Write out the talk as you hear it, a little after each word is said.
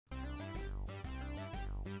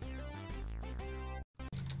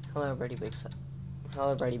Hello, everybody.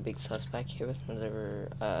 Big Sus back here with another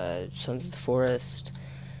Sons of the Forest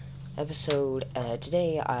episode.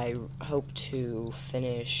 Today, I hope to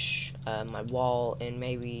finish my wall and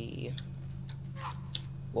maybe.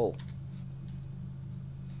 Whoa.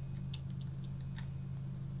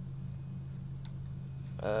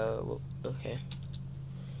 Okay.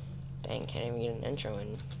 Dang, can't even get an intro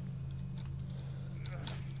in.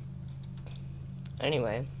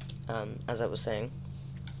 Anyway, as I was saying.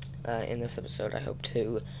 In this episode, I hope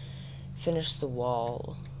to finish the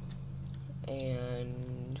wall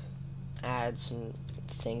and add some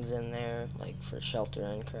things in there, like for shelter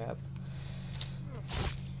and crap.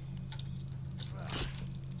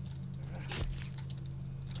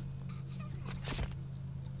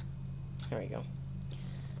 There we go.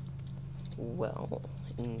 Well,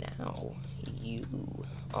 now you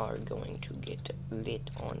are going to get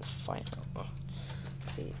lit on fire.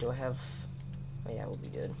 Let's see, do I have... Oh yeah, we'll be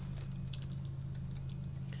good.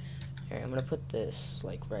 Alright, I'm gonna put this,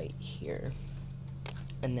 like, right here.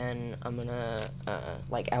 And then I'm gonna,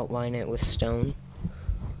 like, outline it with stone.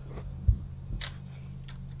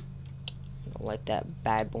 Light that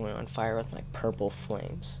bad boy on fire with my purple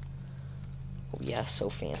flames. Oh yeah, so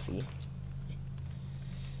fancy.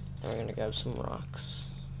 Then we're gonna grab some rocks.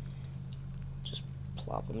 Just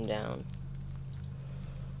plop them down.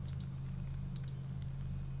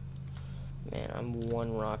 Man, I'm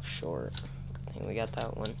one rock short. Good thing we got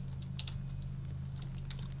that one.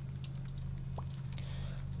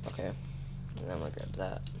 Okay, and then I'm gonna grab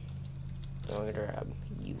that. Then I'm gonna grab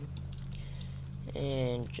you.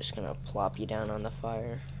 And just gonna plop you down on the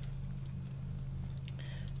fire.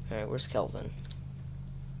 Alright, where's Kelvin?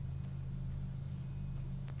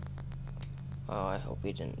 Oh, I hope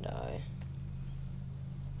he didn't die. I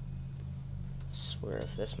swear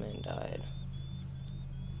if this man died.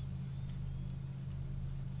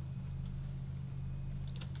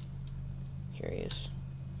 Here he is.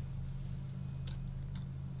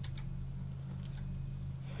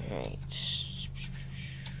 Alright.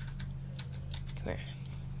 Come here.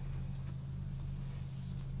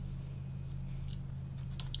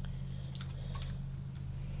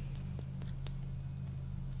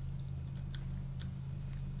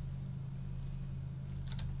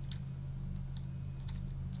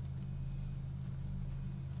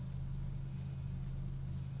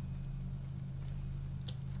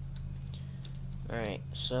 Alright,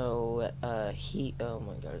 so, oh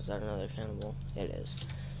my god, is that another cannibal? It is.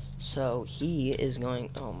 So, he is going,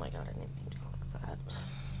 oh my god, I didn't mean to click that.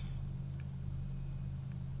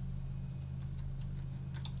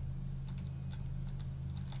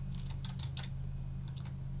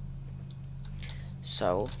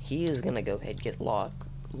 So, he is gonna go ahead and get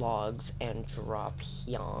logs and drop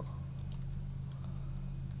here.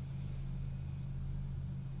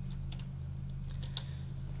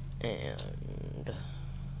 And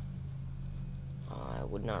I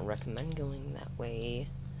would not recommend going that way,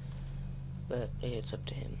 but it's up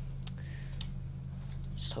to him.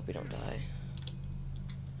 Just hope you don't die.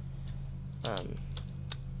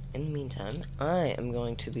 In the meantime, I am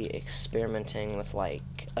going to be experimenting with,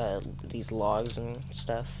 like, these logs and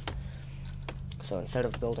stuff. So instead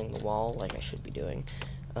of building the wall, like I should be doing,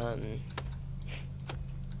 I'm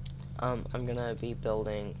gonna be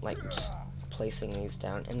building, like, just placing these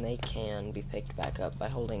down, and they can be picked back up by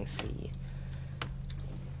holding C.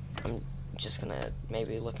 I'm just gonna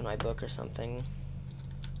maybe look in my book or something.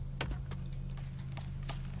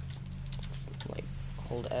 Like,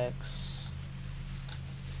 hold X.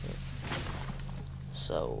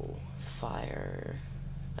 So, fire,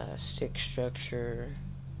 stick structure.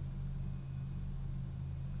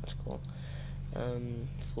 That's cool.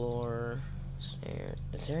 Floor, stair.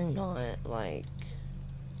 Is there not, like,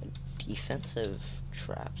 defensive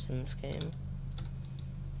traps in this game?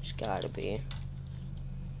 There's gotta be.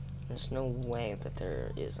 There's no way that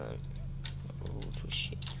there isn't. Oh, too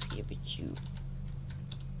shit. Yeah, but you.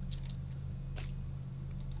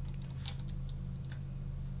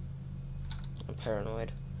 I'm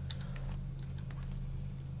paranoid.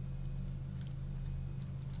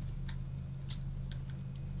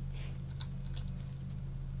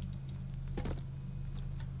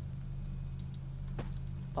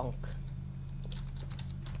 Bonk.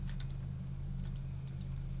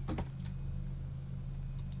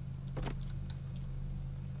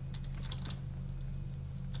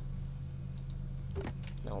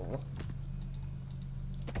 No.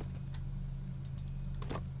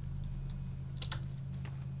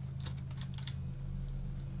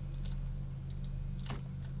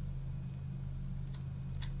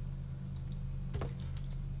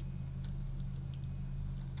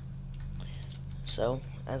 So,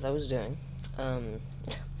 as I was doing, I'm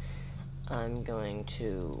going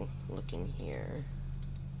to look in here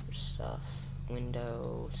for stuff.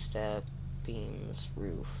 Window, step, beams,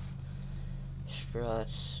 roof, strut,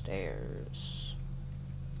 stairs,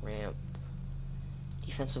 ramp,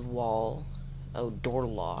 defensive wall. Oh, door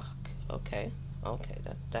lock. Okay. Okay,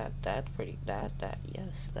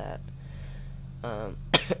 yes, that.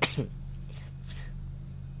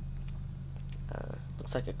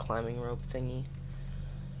 Looks like a climbing rope thingy.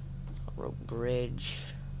 A rope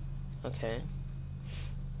bridge. Okay.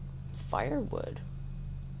 Firewood.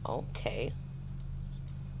 Okay.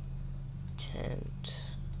 Tent.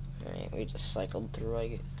 Alright, we just cycled through,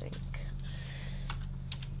 I think.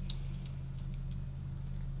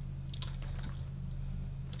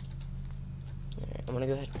 Alright, I'm gonna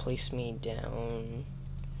go ahead and place me down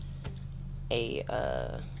a,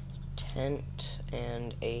 tent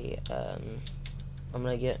and a, I'm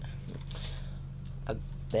gonna get a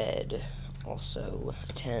bed, also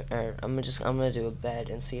a tent, or I'm gonna do a bed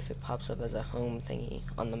and see if it pops up as a home thingy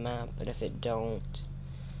on the map, but if it don't,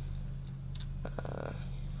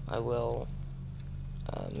 I will,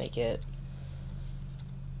 make it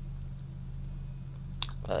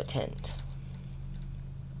a tent.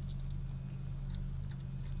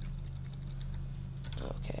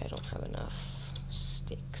 Okay, I don't have enough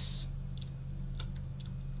sticks.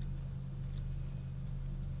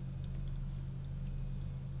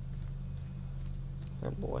 Oh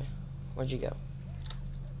boy, where'd you go?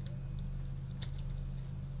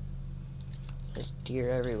 There's deer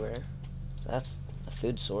everywhere. That's a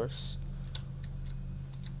food source.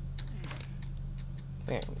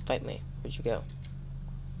 Come here, fight me. Where'd you go?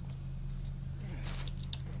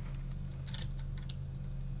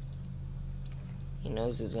 He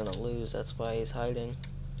knows he's gonna lose, that's why he's hiding.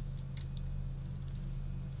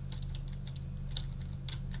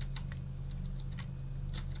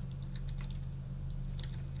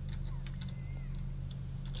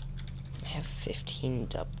 I have 15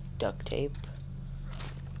 duct tape.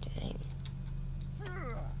 Dang.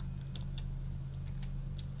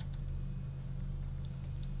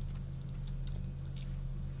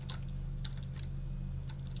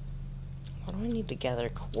 Why do I need to gather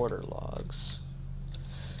quarter logs?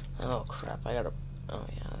 Oh crap, I gotta, oh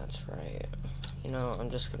yeah, that's right. You know,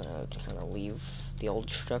 I'm just gonna kind of leave the old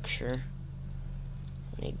structure.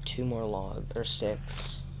 I need 2 more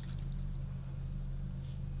sticks.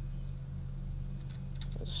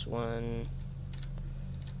 This one,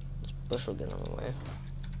 this bush will get on the way.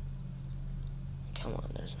 Come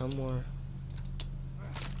on, there's no more.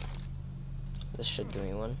 This should give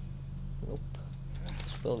me one. Nope.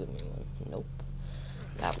 This will give me one. Nope.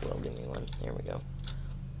 That will give me one. There we go.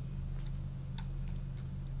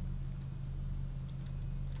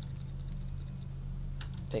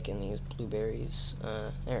 Picking these blueberries.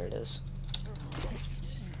 There it is.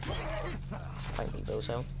 Fight me,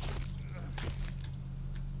 bozo.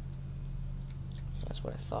 That's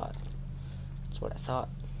what I thought. That's what I thought.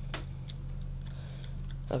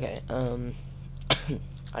 Okay,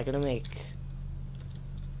 I gotta make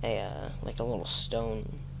a, like a little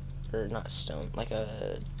stone, or not stone, like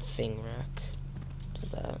a thing rack. What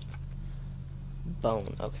is that?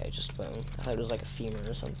 Bone. Okay, just bone. I thought it was like a femur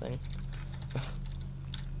or something.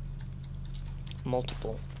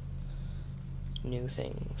 Multiple new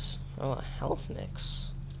things. Oh, a health mix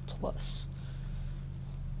plus.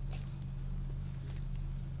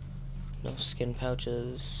 No skin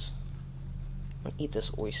pouches. I'm gonna eat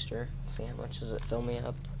this oyster. See how much does it fill me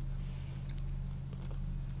up.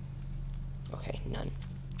 Okay, none.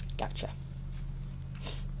 Gotcha.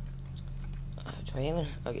 Do I even?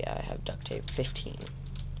 Oh yeah, I have duct tape. 15.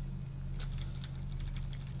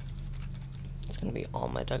 It's gonna be all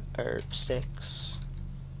my sticks.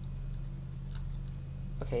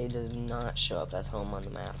 Okay, it does not show up as home on the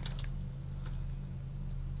map.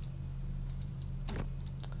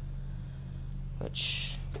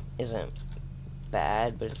 Which isn't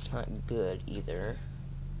bad, but it's not good either.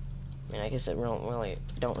 I mean, I guess it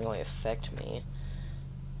don't really affect me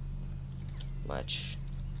much,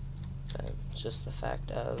 but it's just the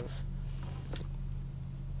fact of,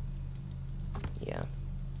 yeah.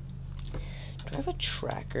 Do I have a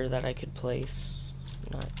tracker that I could place?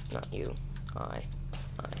 Not you.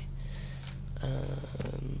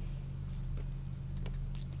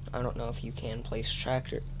 I don't know if you can place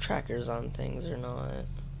trackers on things or not.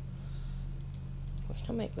 What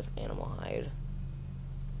can I make with animal hide?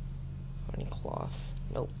 Any cloth?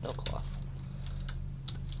 Nope, no cloth.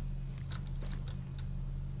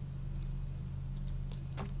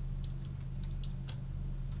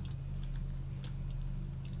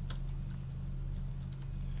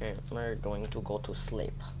 Alright, we're going to go to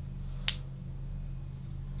sleep.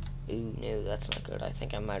 Ooh, no, that's not good. I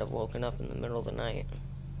think I might have woken up in the middle of the night.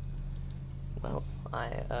 Well,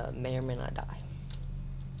 I may or may not die.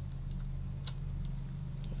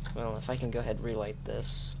 Well, if I can go ahead and relight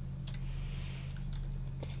this.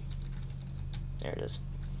 There it is.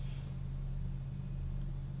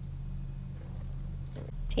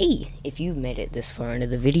 Hey, if you've made it this far into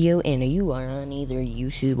the video and you are on either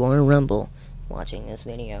YouTube or Rumble watching this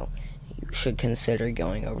video, you should consider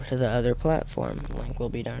going over to the other platform. Link will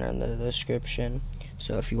be down in the description.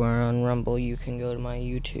 So if you are on Rumble, you can go to my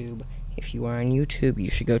YouTube. If you are on YouTube, you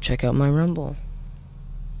should go check out my Rumble.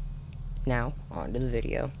 Now, on to the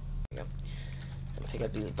video. And pick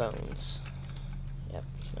up these bones. Yep,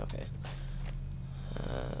 okay.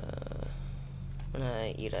 I'm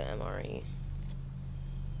gonna eat a MRE.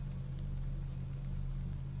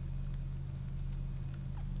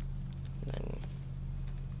 And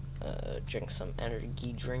then drink some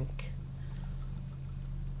energy drink.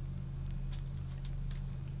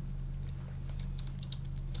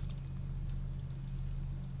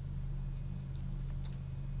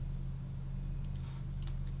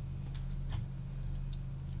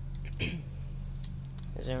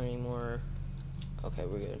 Is there any more? Okay,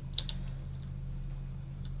 we're good.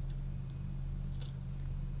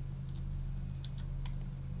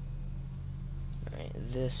 Alright,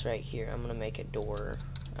 this right here, I'm gonna make a door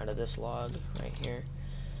out of this log right here.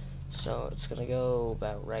 So it's gonna go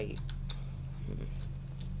about right,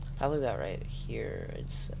 probably about right here.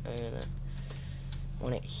 I'm gonna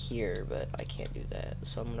want it here, but I can't do that.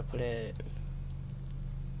 So I'm gonna put it,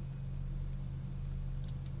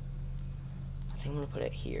 I think I'm gonna put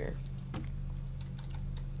it here.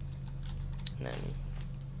 And then,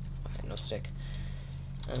 okay, no stick.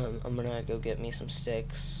 I'm gonna go get me some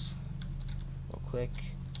sticks real quick.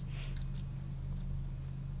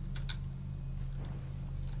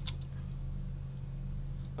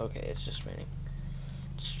 Okay, it's just raining.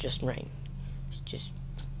 It's just rain. It's just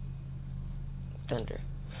thunder.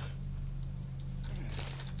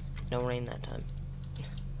 No rain that time.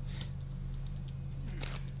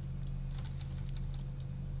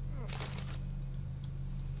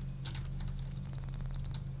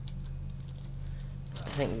 I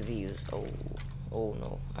think these, oh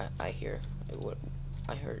no, I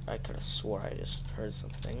could have swore I just heard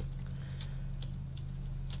something.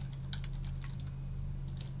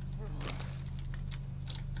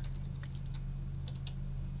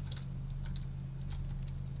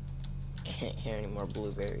 Can't hear any more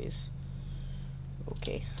blueberries.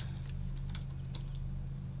 Okay.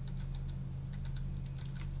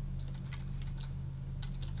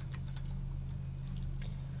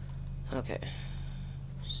 Okay.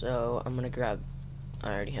 So I'm gonna grab,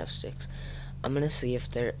 I already have sticks. I'm gonna see if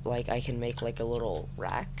they're, like, I can make like a little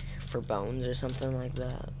rack for bones or something like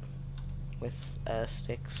that with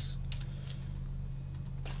sticks.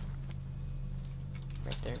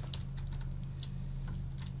 Right there.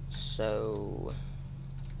 So,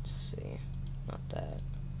 let's see, not that.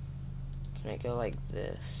 Can I go like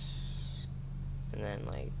this? And then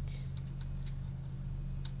like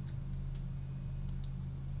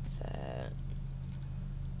that.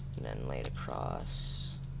 And then lay it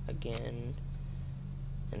across again,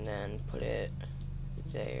 and then put it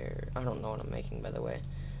there. I don't know what I'm making, by the way.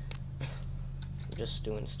 I'm just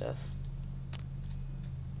doing stuff.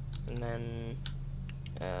 And then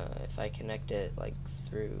if I connect it like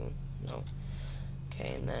through, no.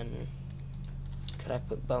 Okay, and then could I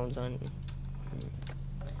put bones on?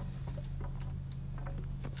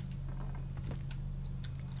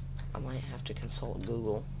 I might have to consult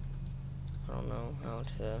Google. I don't know how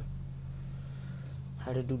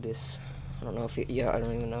to do this. I don't know if I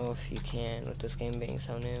don't even know if you can with this game being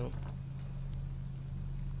so new.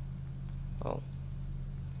 Oh.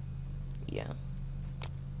 Yeah.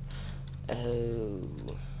 Oh.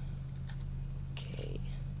 Okay.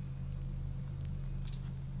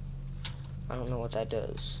 I don't know what that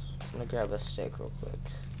does. I'm gonna grab a stick real quick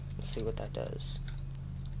and see what that does.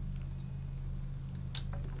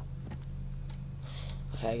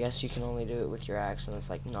 Okay, I guess you can only do it with your axe, and it's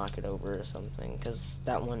like knock it over or something, because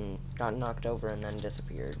that one got knocked over and then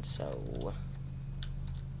disappeared, so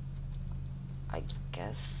I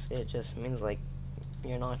guess it just means like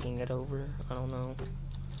you're knocking it over. I don't know.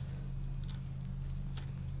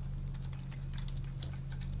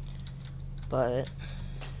 But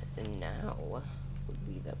now would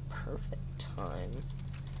be the perfect time.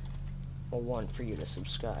 Well, 1, for you to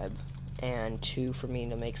subscribe, and 2, for me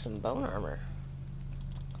to make some bone armor.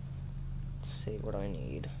 Let's see, what do I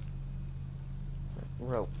need?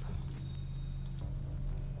 Rope.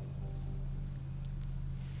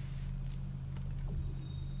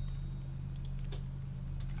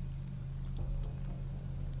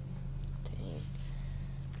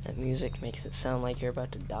 That music makes it sound like you're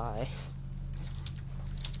about to die.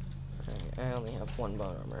 Alright, I only have one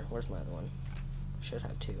bone armor. Where's my other one? Should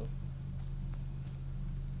have two.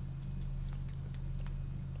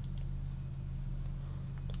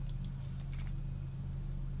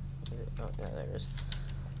 Oh, yeah, there it is.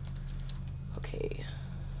 Okay.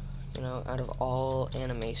 You know, out of all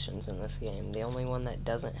animations in this game, the only one that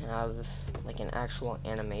doesn't have, like, an actual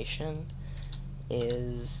animation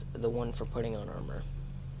is the one for putting on armor.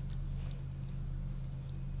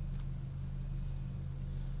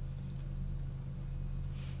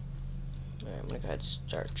 Alright, I'm gonna go ahead and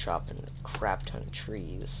start chopping a crap ton of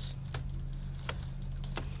trees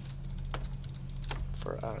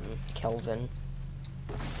for, Kelvin.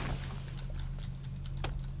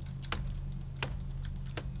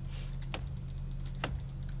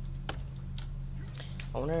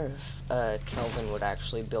 I wonder if Kelvin would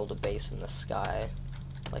actually build a base in the sky,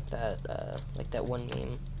 like that one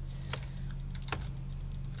meme.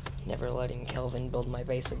 Never letting Kelvin build my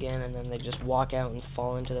base again, and then they just walk out and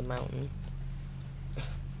fall into the mountain.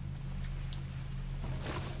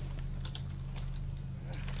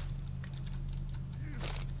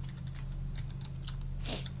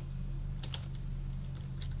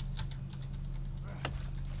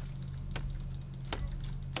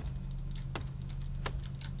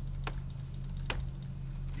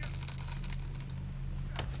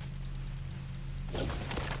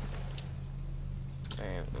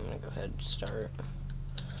 Alright, I'm gonna go ahead and start.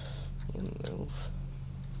 You move.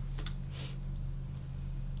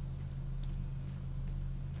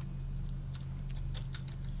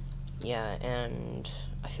 Yeah, and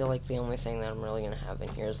I feel like the only thing that I'm really gonna have in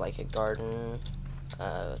here is like a garden,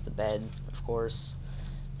 the bed, of course,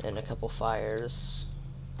 and a couple fires,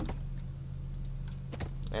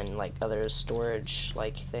 and like other storage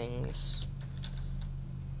like things.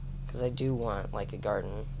 Because I do want, like, a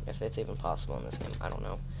garden, if it's even possible in this game. I don't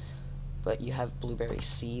know. But you have blueberry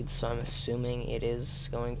seeds, so I'm assuming it is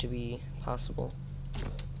going to be possible.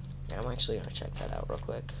 Yeah, I'm actually going to check that out real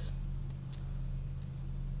quick.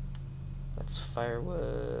 That's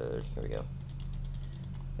firewood. Here we go.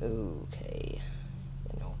 Okay.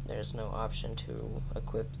 No, there's no option to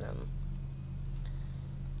equip them.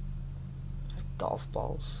 Golf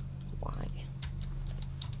balls. Why?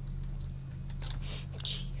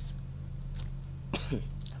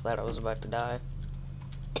 I thought I was about to die.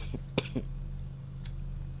 I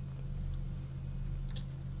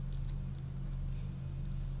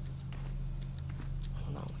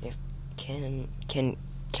don't know if can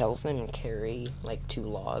Kelvin carry like 2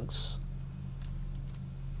 logs?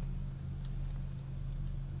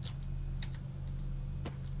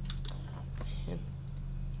 Man.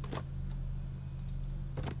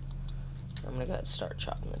 I'm gonna go ahead and start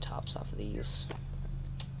chopping the tops off of these.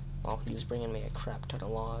 While he's bringing me a crap ton of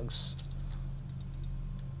logs.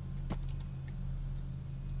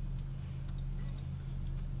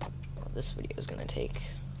 Well, this video is gonna take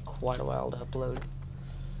quite a while to upload.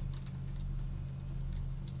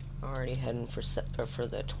 Already heading for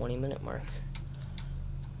the 20-minute mark.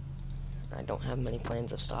 I don't have many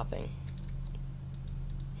plans of stopping.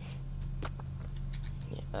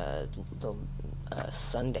 Yeah, the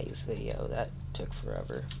Sunday's video, that took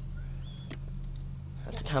forever.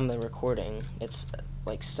 At the time of the recording, it's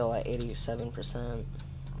like still at 87%.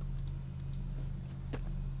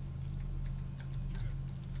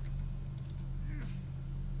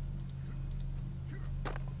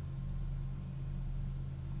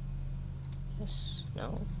 Yes?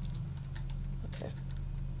 No? Okay.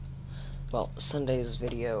 Well, Sunday's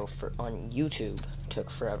video on YouTube took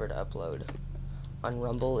forever to upload. On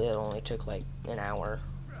Rumble, it only took like an hour.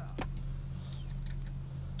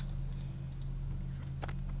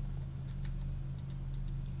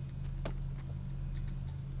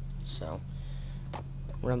 So,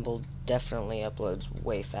 Rumble definitely uploads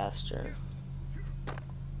way faster.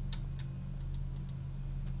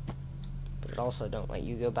 But it also don't let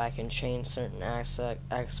you go back and change certain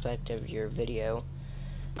aspect of your video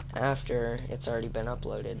after it's already been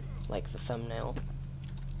uploaded, like the thumbnail.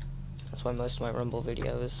 That's why most of my Rumble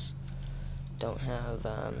videos don't have,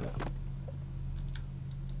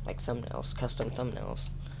 like thumbnails, custom thumbnails.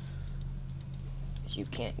 You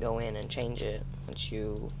can't go in and change it once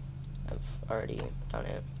you have already done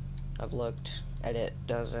it. I've looked, edit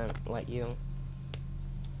doesn't let you,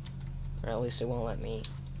 or at least it won't let me.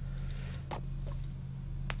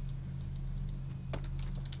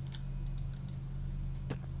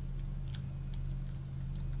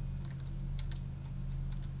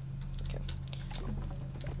 Okay,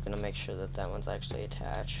 I'm gonna make sure that that one's actually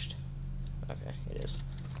attached. Okay, it is.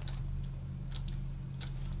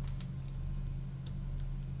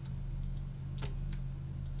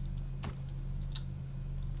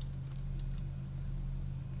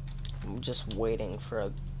 I'm just waiting for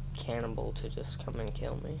a cannibal to just come and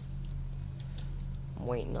kill me. I'm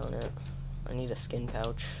waiting on it. I need a skin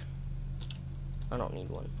pouch. I don't need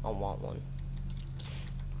one. I want one.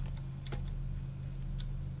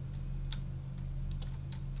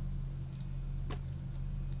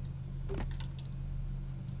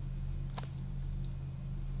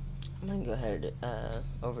 I'm gonna go ahead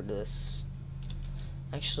over to this.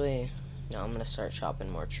 Actually, no, I'm gonna start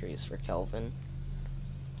chopping more trees for Kelvin.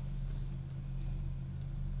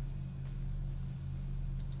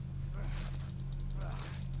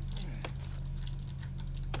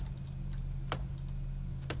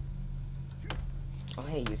 Oh,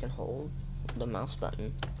 hey, you can hold the mouse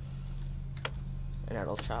button and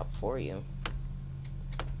it'll chop for you.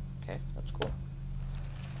 Okay, that's cool.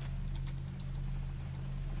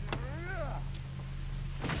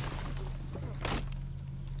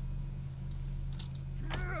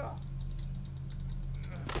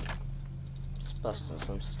 Just busting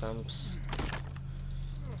some stumps.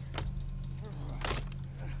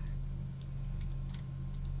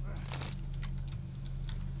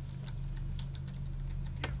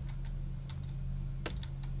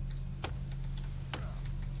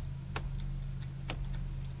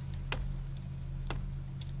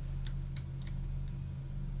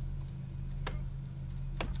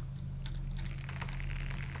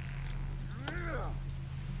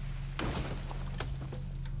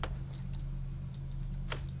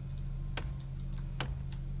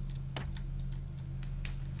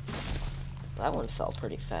 That one fell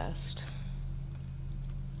pretty fast.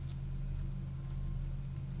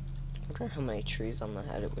 I wonder how many trees on the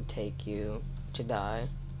head it would take you to die.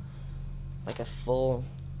 Like a full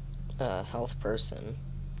health person.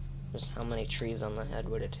 Just how many trees on the head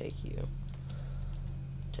would it take you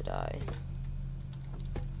to die?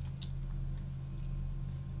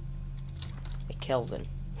 Hey, Kelvin.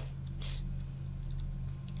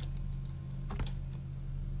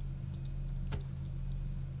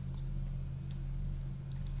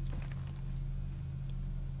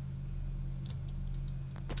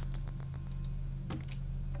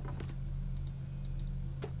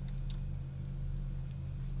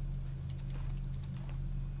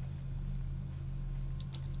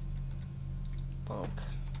 Bonk.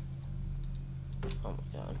 Oh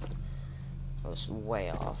my god. I was way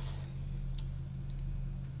off.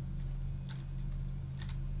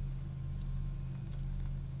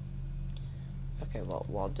 Okay, well,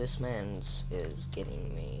 while this man's is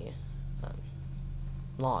getting me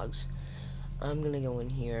logs, I'm gonna go in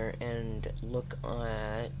here and look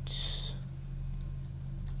at...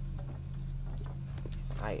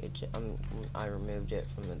 I removed it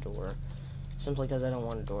from the door simply because I don't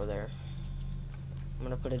want a door there. I'm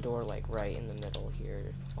gonna put a door like right in the middle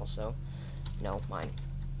here also. No, mine.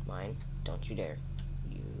 Mine. Don't you dare.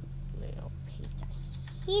 You little piece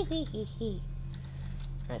of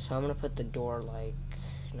Alright, so I'm gonna put the door like,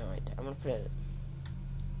 no, right there. I'm gonna put it,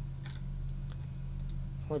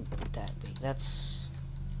 what would that be? That's,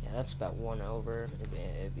 yeah, that's about one over.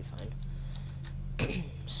 It'd be fine.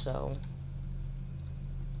 So,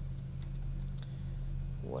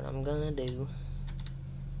 what I'm gonna do,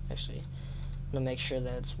 actually, I'm gonna make sure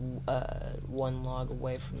that it's one log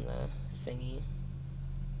away from the thingy.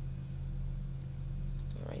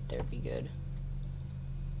 Right there, be good.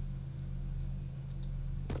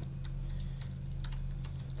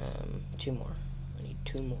 Two more. I need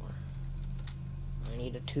two more. I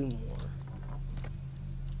need two more.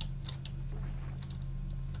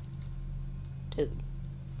 Dude.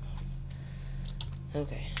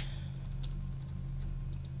 Okay.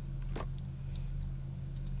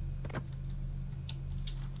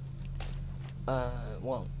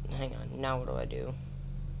 Well, hang on. Now what do I do?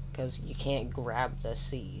 Because you can't grab the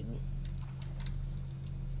seed.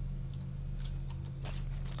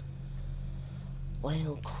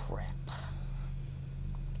 Well, crap.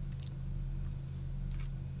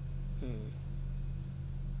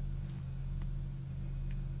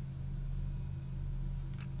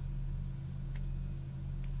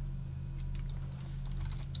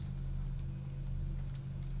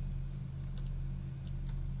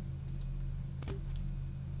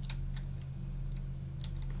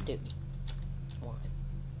 Dude, why?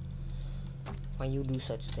 Why you do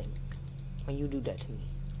such thing? Why you do that to me?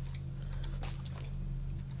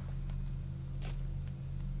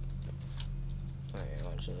 Alright,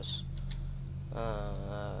 watch this.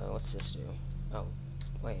 What's this do? Oh,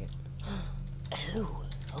 wait. Oh,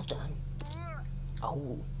 hold on.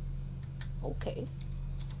 Oh, okay.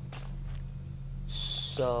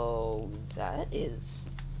 So, that is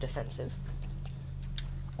defensive.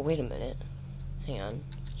 Wait a minute. Hang on.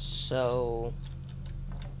 So,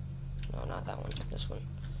 No, not that one. This one.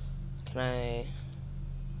 Can I...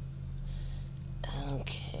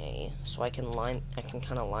 Okay, so I can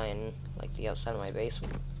kind of line, like, the outside of my base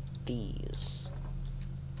with these.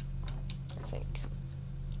 I think.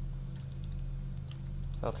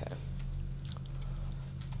 Okay.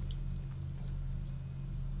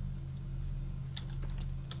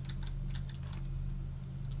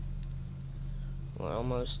 We're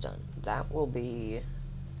almost done. That will be,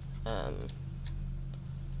 I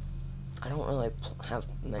don't really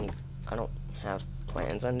I don't have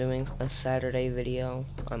plans on doing a Saturday video.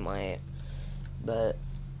 I might, but,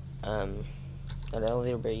 it'll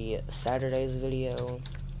either be Saturday's video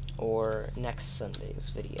or next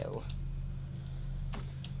Sunday's video,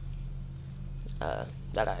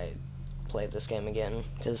 that I played this game again,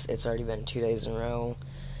 because it's already been 2 days in a row.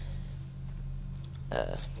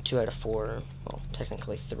 2 out of 4, well,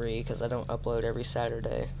 technically 3, because I don't upload every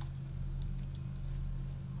Saturday.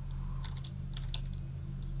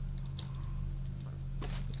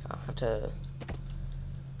 I'll have to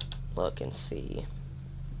look and see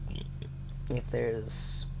if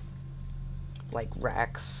there's, like,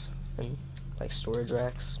 racks, and, like, storage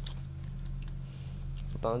racks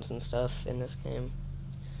for bones and stuff in this game.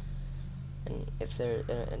 And if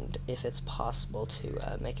it's possible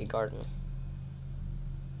to, make a garden.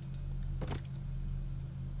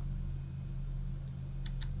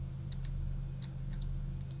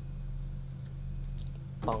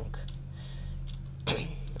 Bunk.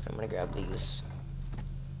 I'm gonna grab these.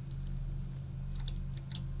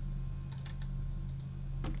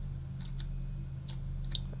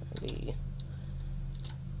 Maybe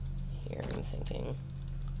here, I'm thinking.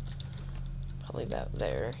 Probably about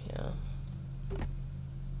there, yeah.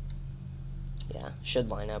 Yeah, should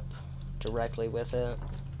line up directly with it.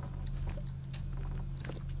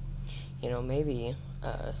 You know, maybe,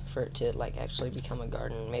 for it to, like, actually become a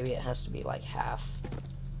garden, maybe it has to be, like, half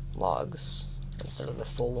logs instead of the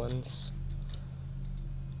full ones.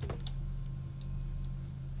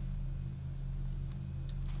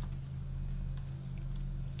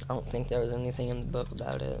 I don't think there was anything in the book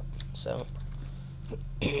about it, so.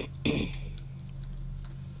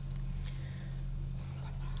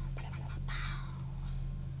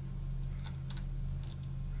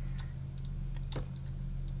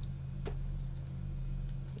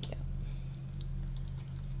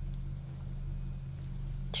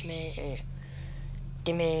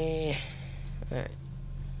 Dimmy. Alright.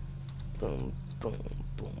 Boom, boom,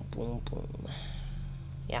 boom, boom, boom.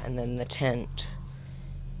 Yeah, and then the tent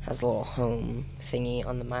has a little home thingy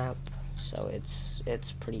on the map, so it's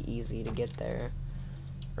pretty easy to get there,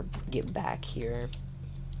 or get back here.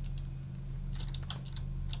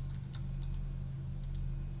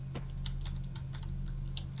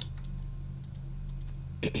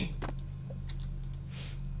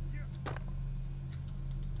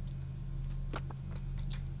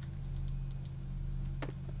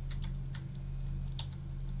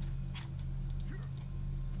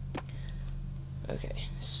 Okay,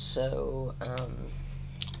 so,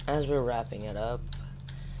 as we're wrapping it up,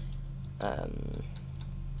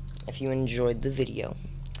 if you enjoyed the video,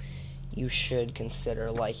 you should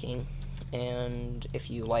consider liking, and if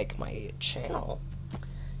you like my channel,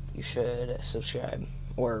 you should subscribe,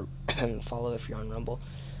 or follow if you're on Rumble.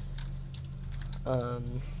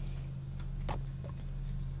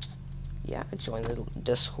 Yeah, join the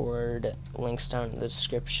Discord, links down in the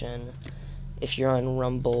description. If you're on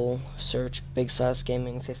Rumble, search Big Sauce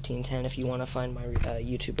Gaming 1510 if you want to find my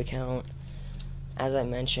YouTube account. As I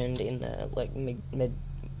mentioned in the oh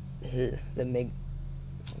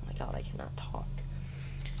my god, I cannot talk.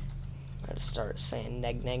 I had to start saying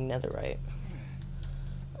neg netherite.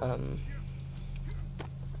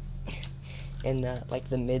 In the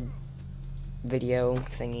the mid video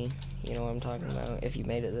thingy, you know what I'm talking about. If you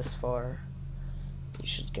made it this far, you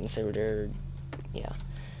should consider, yeah.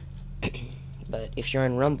 But if you're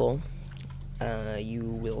on Rumble, you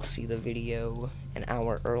will see the video an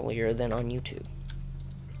hour earlier than on YouTube.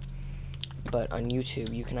 But on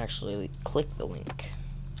YouTube, you can actually click the link.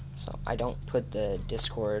 So I don't put the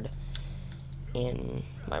Discord in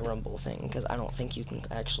my Rumble thing, because I don't think you can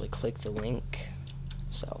actually click the link.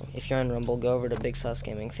 So if you're on Rumble, go over to Big Sauce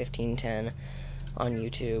Gaming 1510 on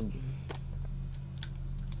YouTube.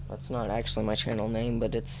 That's not actually my channel name,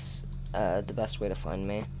 but it's the best way to find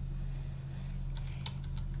me,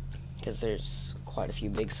 because there's quite a few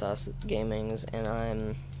Big Sauce Gamings, and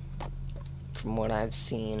I'm, from what I've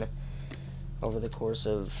seen over the course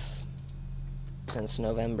of since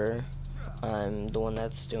November, I'm the one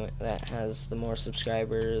that has the more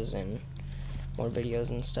subscribers and more videos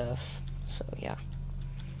and stuff. So yeah.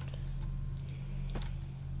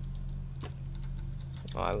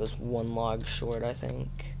 Oh, I was one log short, I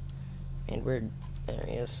think. And there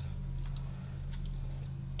he is.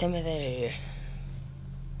 Timothy!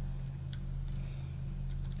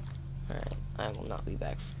 Alright, I will not be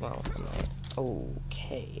back. Well, I might.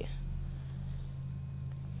 Okay.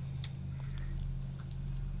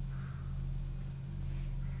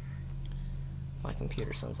 My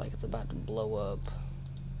computer sounds like it's about to blow up.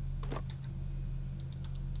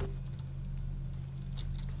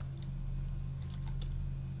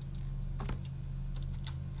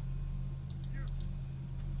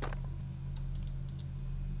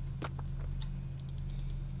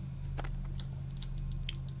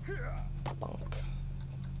 Bonk.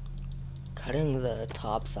 Cutting the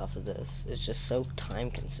tops off of this is just so time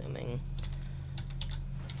consuming.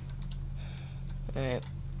 Alright.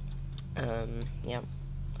 Yeah.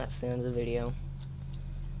 That's the end of the video.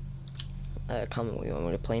 Comment what you want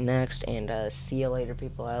me to play next, and see you later,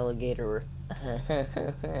 people. Alligator.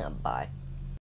 Bye.